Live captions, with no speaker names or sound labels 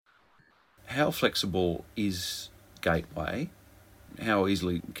How flexible is Gateway? How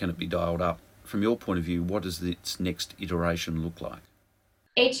easily can it be dialed up? From your point of view, what does its next iteration look like?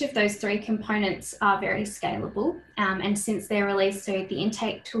 Each of those three components are very scalable, and since their release, so the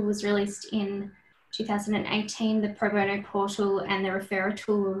intake tool was released in 2018, the Pro Bono portal and the referrer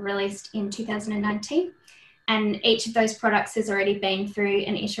tool were released in 2019. And each of those products has already been through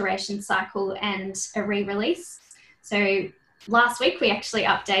an iteration cycle and a re-release. So last week, we actually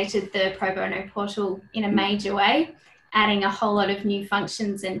updated the Pro Bono portal in a major way, adding a whole lot of new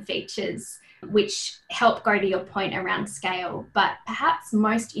functions and features, which help go to your point around scale. But perhaps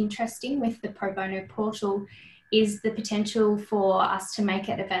most interesting with the Pro Bono portal is the potential for us to make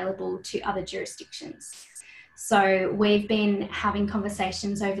it available to other jurisdictions. So we've been having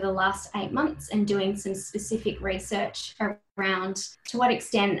conversations over the last 8 months and doing some specific research around to what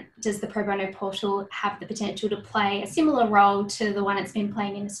extent does the Pro Bono portal have the potential to play a similar role to the one it's been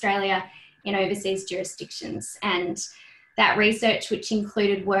playing in Australia in overseas jurisdictions. And that research, which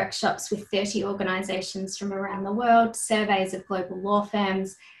included workshops with 30 organisations from around the world, surveys of global law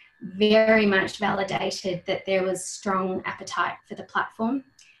firms, very much validated that there was strong appetite for the platform.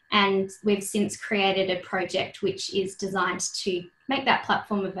 And we've since created a project which is designed to make that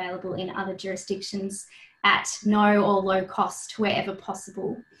platform available in other jurisdictions at no or low cost wherever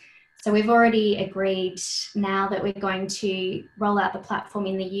possible. So we've already agreed now that we're going to roll out the platform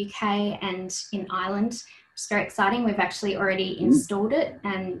in the UK and in Ireland. It's very exciting. We've actually already installed it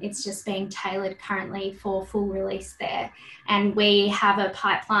and it's just being tailored currently for full release there. And we have a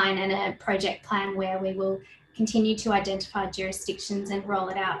pipeline and a project plan where we will continue to identify jurisdictions and roll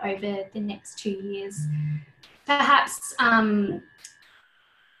it out over the next 2 years. Perhaps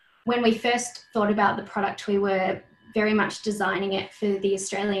when we first thought about the product, we were very much designing it for the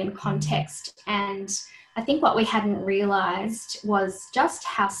Australian context. And I think what we hadn't realised was just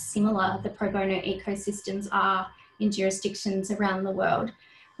how similar the pro bono ecosystems are in jurisdictions around the world,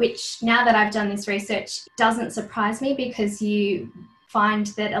 which now that I've done this research doesn't surprise me, because you find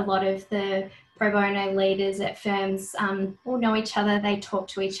that a lot of the pro bono leaders at firms all know each other, they talk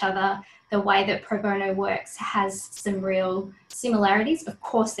to each other. The way that pro bono works has some real similarities. Of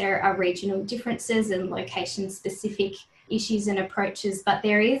course, there are regional differences and location-specific issues and approaches, but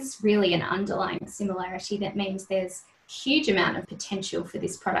there is really an underlying similarity that means there's a huge amount of potential for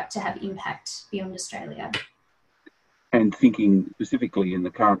this product to have impact beyond Australia. And thinking specifically in the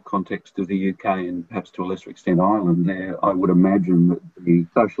current context of the UK and perhaps to a lesser extent Ireland, there, I would imagine that the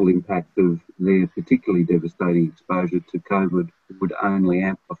social impact of their particularly devastating exposure to COVID would only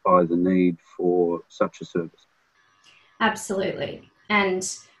amplify the need for such a service. Absolutely. And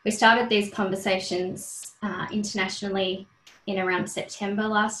we started these conversations internationally in around September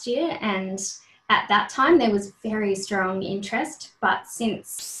last year. And at that time, there was very strong interest. But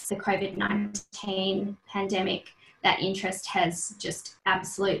since the COVID-19 pandemic, that interest has just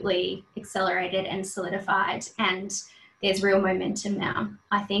absolutely accelerated and solidified. And there's real momentum now,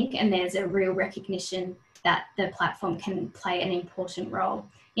 I think, and there's a real recognition that the platform can play an important role.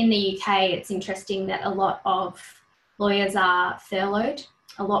 In the UK, it's interesting that a lot of lawyers are furloughed,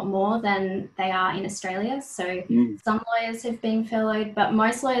 a lot more than they are in Australia. So some lawyers have been furloughed, but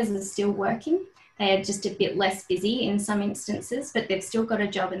most lawyers are still working. They are just a bit less busy in some instances, but they've still got a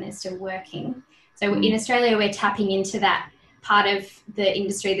job and they're still working. So in Australia, we're tapping into that part of the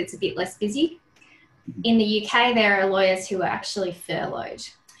industry that's a bit less busy. In the UK, there are lawyers who are actually furloughed,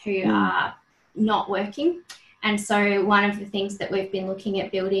 who are not working. And so one of the things that we've been looking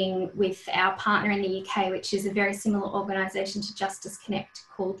at building with our partner in the UK, which is a very similar organisation to Justice Connect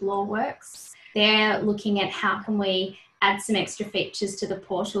called LawWorks, they're looking at how can we add some extra features to the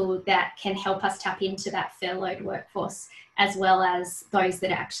portal that can help us tap into that furloughed workforce, as well as those that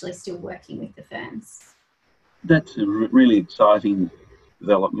are actually still working with the firms. That's a really exciting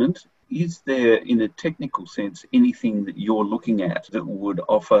development. Is there, in a technical sense, anything that you're looking at that would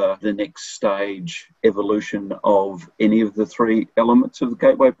offer the next stage evolution of any of the three elements of the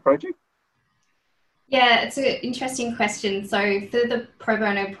Gateway project? Yeah, it's an interesting question. So for the Pro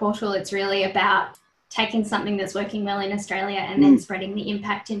Bono portal, it's really about taking something that's working well in Australia and then spreading the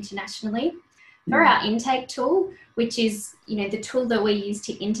impact internationally. For our intake tool, which is, the tool that we use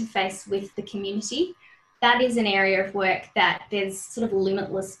to interface with the community, that is an area of work that there's sort of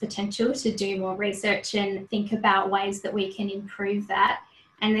limitless potential to do more research and think about ways that we can improve that.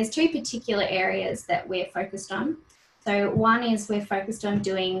 And there's two particular areas that we're focused on. So one is we're focused on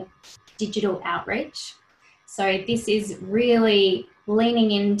doing digital outreach. So this is really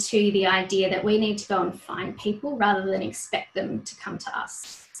leaning into the idea that we need to go and find people rather than expect them to come to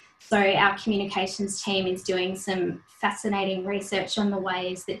us. So our communications team is doing some fascinating research on the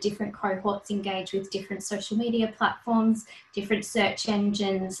ways that different cohorts engage with different social media platforms, different search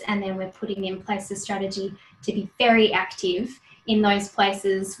engines, and then we're putting in place a strategy to be very active in those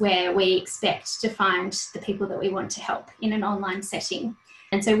places where we expect to find the people that we want to help in an online setting.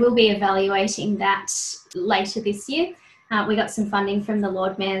 And so we'll be evaluating that later this year. We got some funding from the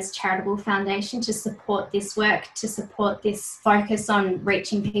Lord Mayor's Charitable Foundation to support this work, to support this focus on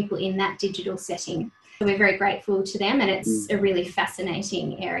reaching people in that digital setting. So we're very grateful to them, and it's a really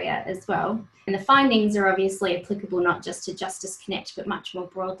fascinating area as well. And the findings are obviously applicable not just to Justice Connect, but much more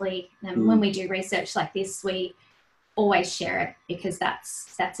broadly. When we do research like this, we always share it because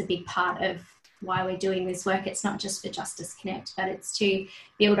that's a big part of why we're doing this work. It's not just for Justice Connect, but it's to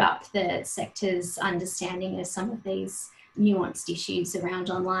build up the sector's understanding of some of these nuanced issues around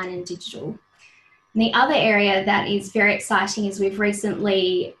online and digital. And the other area that is very exciting is we've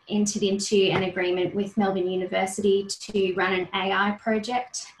recently entered into an agreement with Melbourne University to run an AI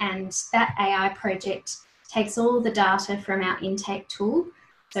project, and that AI project takes all the data from our intake tool.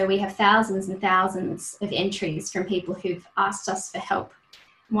 So we have thousands and thousands of entries from people who've asked us for help.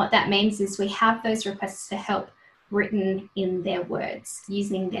 And what that means is we have those requests for help written in their words,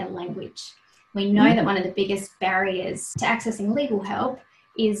 using their language. We know that one of the biggest barriers to accessing legal help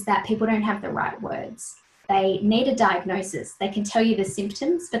is that people don't have the right words. They need a diagnosis. They can tell you the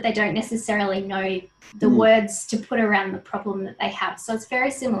symptoms, but they don't necessarily know the words to put around the problem that they have. So it's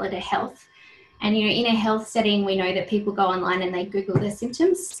very similar to health. And, in a health setting, we know that people go online and they Google their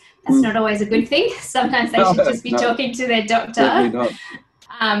symptoms. That's not always a good thing. Sometimes they should just be talking to their doctor.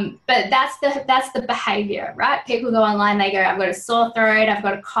 But that's the behaviour, right? People go online, they go, I've got a sore throat, I've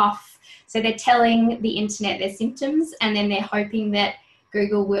got a cough. So they're telling the internet their symptoms, and then they're hoping that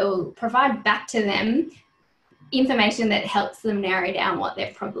Google will provide back to them information that helps them narrow down what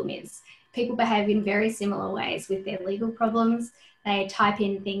their problem is. People behave in very similar ways with their legal problems. They type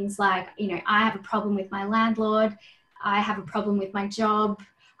in things like, I have a problem with my landlord, I have a problem with my job,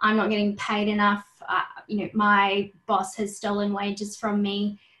 I'm not getting paid enough, my boss has stolen wages from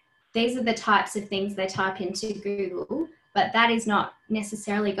me. These are the types of things they type into Google, but that is not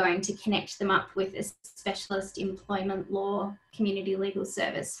necessarily going to connect them up with a specialist employment law community legal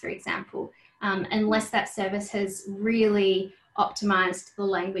service, for example, unless that service has really optimized the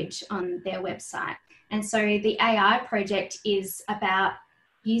language on their website. And so the AI project is about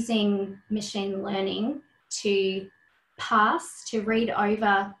using machine learning to read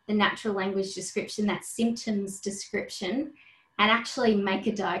over the natural language description, that symptoms description, and actually make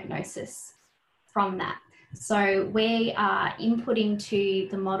a diagnosis from that. So we are inputting to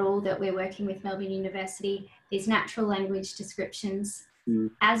the model that we're working with Melbourne University these natural language descriptions,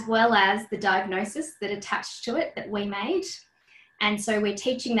 as well as the diagnosis that attached to it that we made. And so we're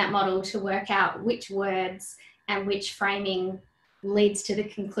teaching that model to work out which words and which framing leads to the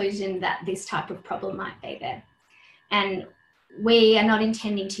conclusion that this type of problem might be there. And we are not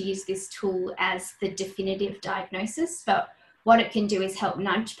intending to use this tool as the definitive diagnosis, but what it can do is help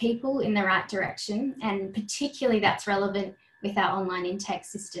nudge people in the right direction. And particularly that's relevant with our online intake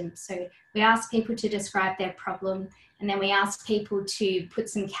system. So we ask people to describe their problem, and then we ask people to put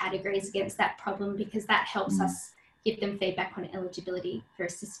some categories against that problem, because that helps us give them feedback on eligibility for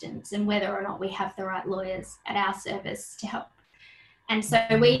assistance and whether or not we have the right lawyers at our service to help. And so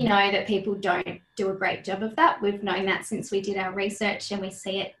we know that people don't do a great job of that. We've known that since we did our research, and we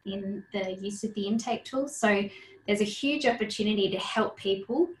see it in the use of the intake tool. So there's a huge opportunity to help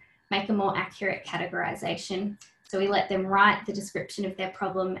people make a more accurate categorization. So we let them write the description of their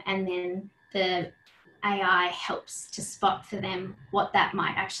problem, and then the AI helps to spot for them what that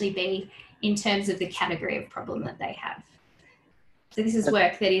might actually be in terms of the category of problem that they have. So this is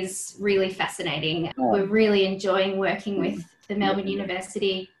work that is really fascinating. We're really enjoying working with the Melbourne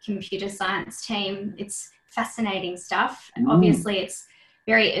University computer science team. It's fascinating stuff. Obviously, it's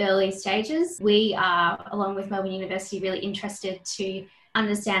very early stages. We are, along with Melbourne University, really interested to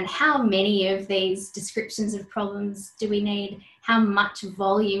understand how many of these descriptions of problems do we need, how much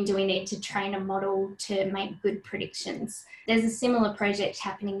volume do we need to train a model to make good predictions. There's a similar project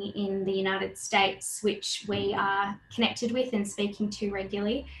happening in the United States, which we are connected with and speaking to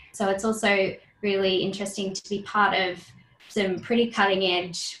regularly. So it's also really interesting to be part of some pretty cutting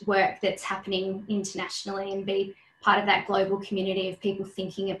edge work that's happening internationally and be part of that global community of people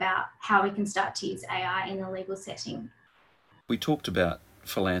thinking about how we can start to use AI in a legal setting. We talked about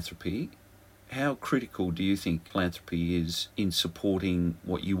philanthropy. How critical do you think philanthropy is in supporting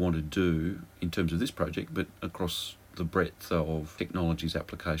what you want to do in terms of this project, but across the breadth of technology's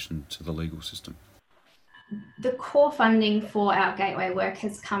application to the legal system? The core funding for our Gateway work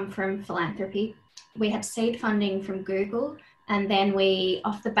has come from philanthropy. We had seed funding from Google, and then we,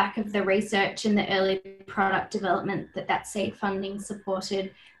 off the back of the research and the early product development that seed funding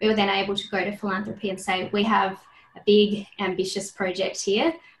supported, we were then able to go to philanthropy and say, we have a big, ambitious project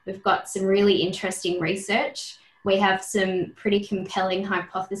here. We've got some really interesting research. We have some pretty compelling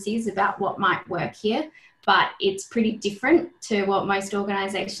hypotheses about what might work here, but it's pretty different to what most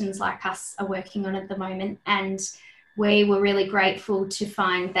organisations like us are working on at the moment. And we were really grateful to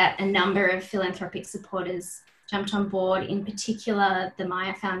find that a number of philanthropic supporters jumped on board. In particular, the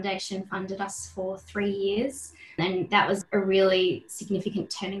Maya Foundation funded us for 3 years. And that was a really significant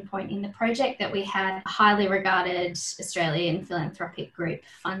turning point in the project, that we had a highly regarded Australian philanthropic group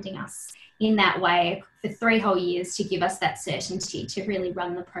funding us in that way for 3 whole years to give us that certainty to really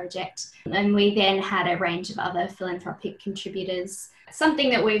run the project. And we then had a range of other philanthropic contributors. Something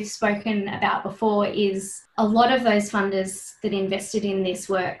that we've spoken about before is a lot of those funders that invested in this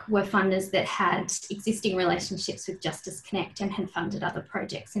work were funders that had existing relationships with Justice Connect and had funded other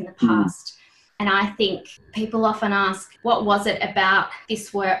projects in the past. And I think people often ask, what was it about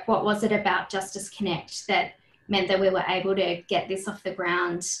this work? What was it about Justice Connect that meant that we were able to get this off the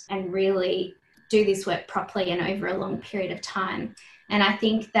ground and really do this work properly and over a long period of time? And I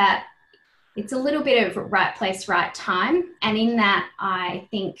think that it's a little bit of right place, right time. And in that, I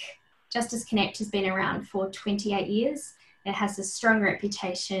think Justice Connect has been around for 28 years. It has a strong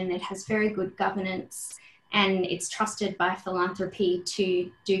reputation. It has very good governance, and it's trusted by philanthropy to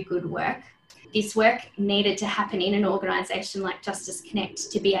do good work. This work needed to happen in an organisation like Justice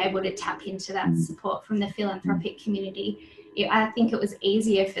Connect to be able to tap into that support from the philanthropic community. I think it was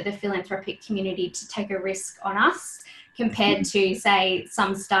easier for the philanthropic community to take a risk on us compared to, say,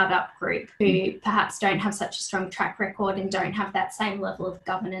 some startup group who perhaps don't have such a strong track record and don't have that same level of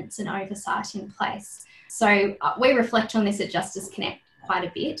governance and oversight in place. So we reflect on this at Justice Connect quite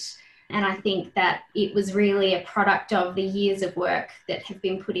a bit. And I think that it was really a product of the years of work that have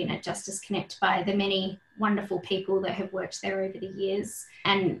been put in at Justice Connect by the many wonderful people that have worked there over the years,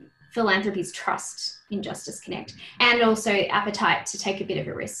 and philanthropy's trust in Justice Connect, and also appetite to take a bit of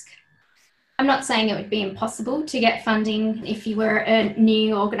a risk. I'm not saying it would be impossible to get funding if you were a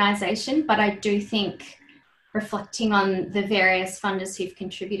new organisation, but I do think, reflecting on the various funders who've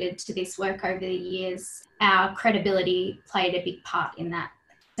contributed to this work over the years, our credibility played a big part in that.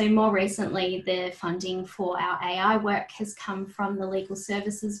 So more recently, the funding for our AI work has come from the Legal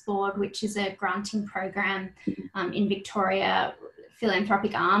Services Board, which is a granting program in Victoria,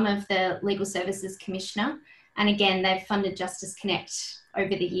 philanthropic arm of the Legal Services Commissioner. And again, they've funded Justice Connect over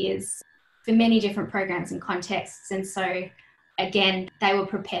the years for many different programs and contexts. And so again, they were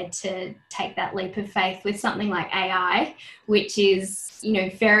prepared to take that leap of faith with something like AI, which is,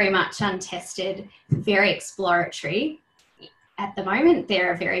 very much untested, very exploratory. At the moment,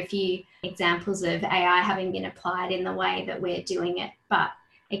 there are very few examples of AI having been applied in the way that we're doing it. But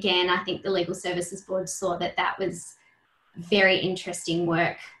again, I think the Legal Services Board saw that that was very interesting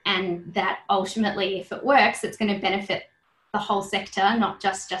work, and that ultimately, if it works, it's going to benefit the whole sector, not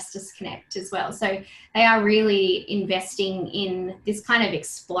just Justice Connect as well. So they are really investing in this kind of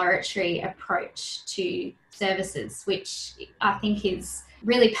exploratory approach to services, which I think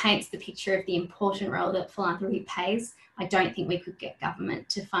really paints the picture of the important role that philanthropy plays. I don't think we could get government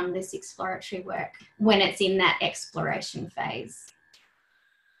to fund this exploratory work when it's in that exploration phase.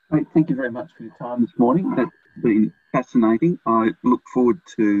 Great. Thank you very much for your time this morning. That's been fascinating. I look forward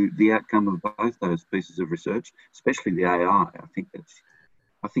to the outcome of both those pieces of research, especially the AI.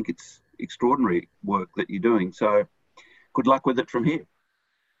 I think it's extraordinary work that you're doing. So good luck with it from here.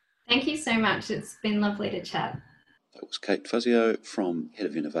 Thank you so much. It's been lovely to chat. That was Kate Fuzio from Head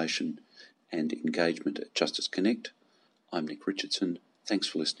of Innovation and Engagement at Justice Connect. I'm Nick Richardson. Thanks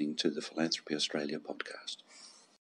for listening to the Philanthropy Australia podcast.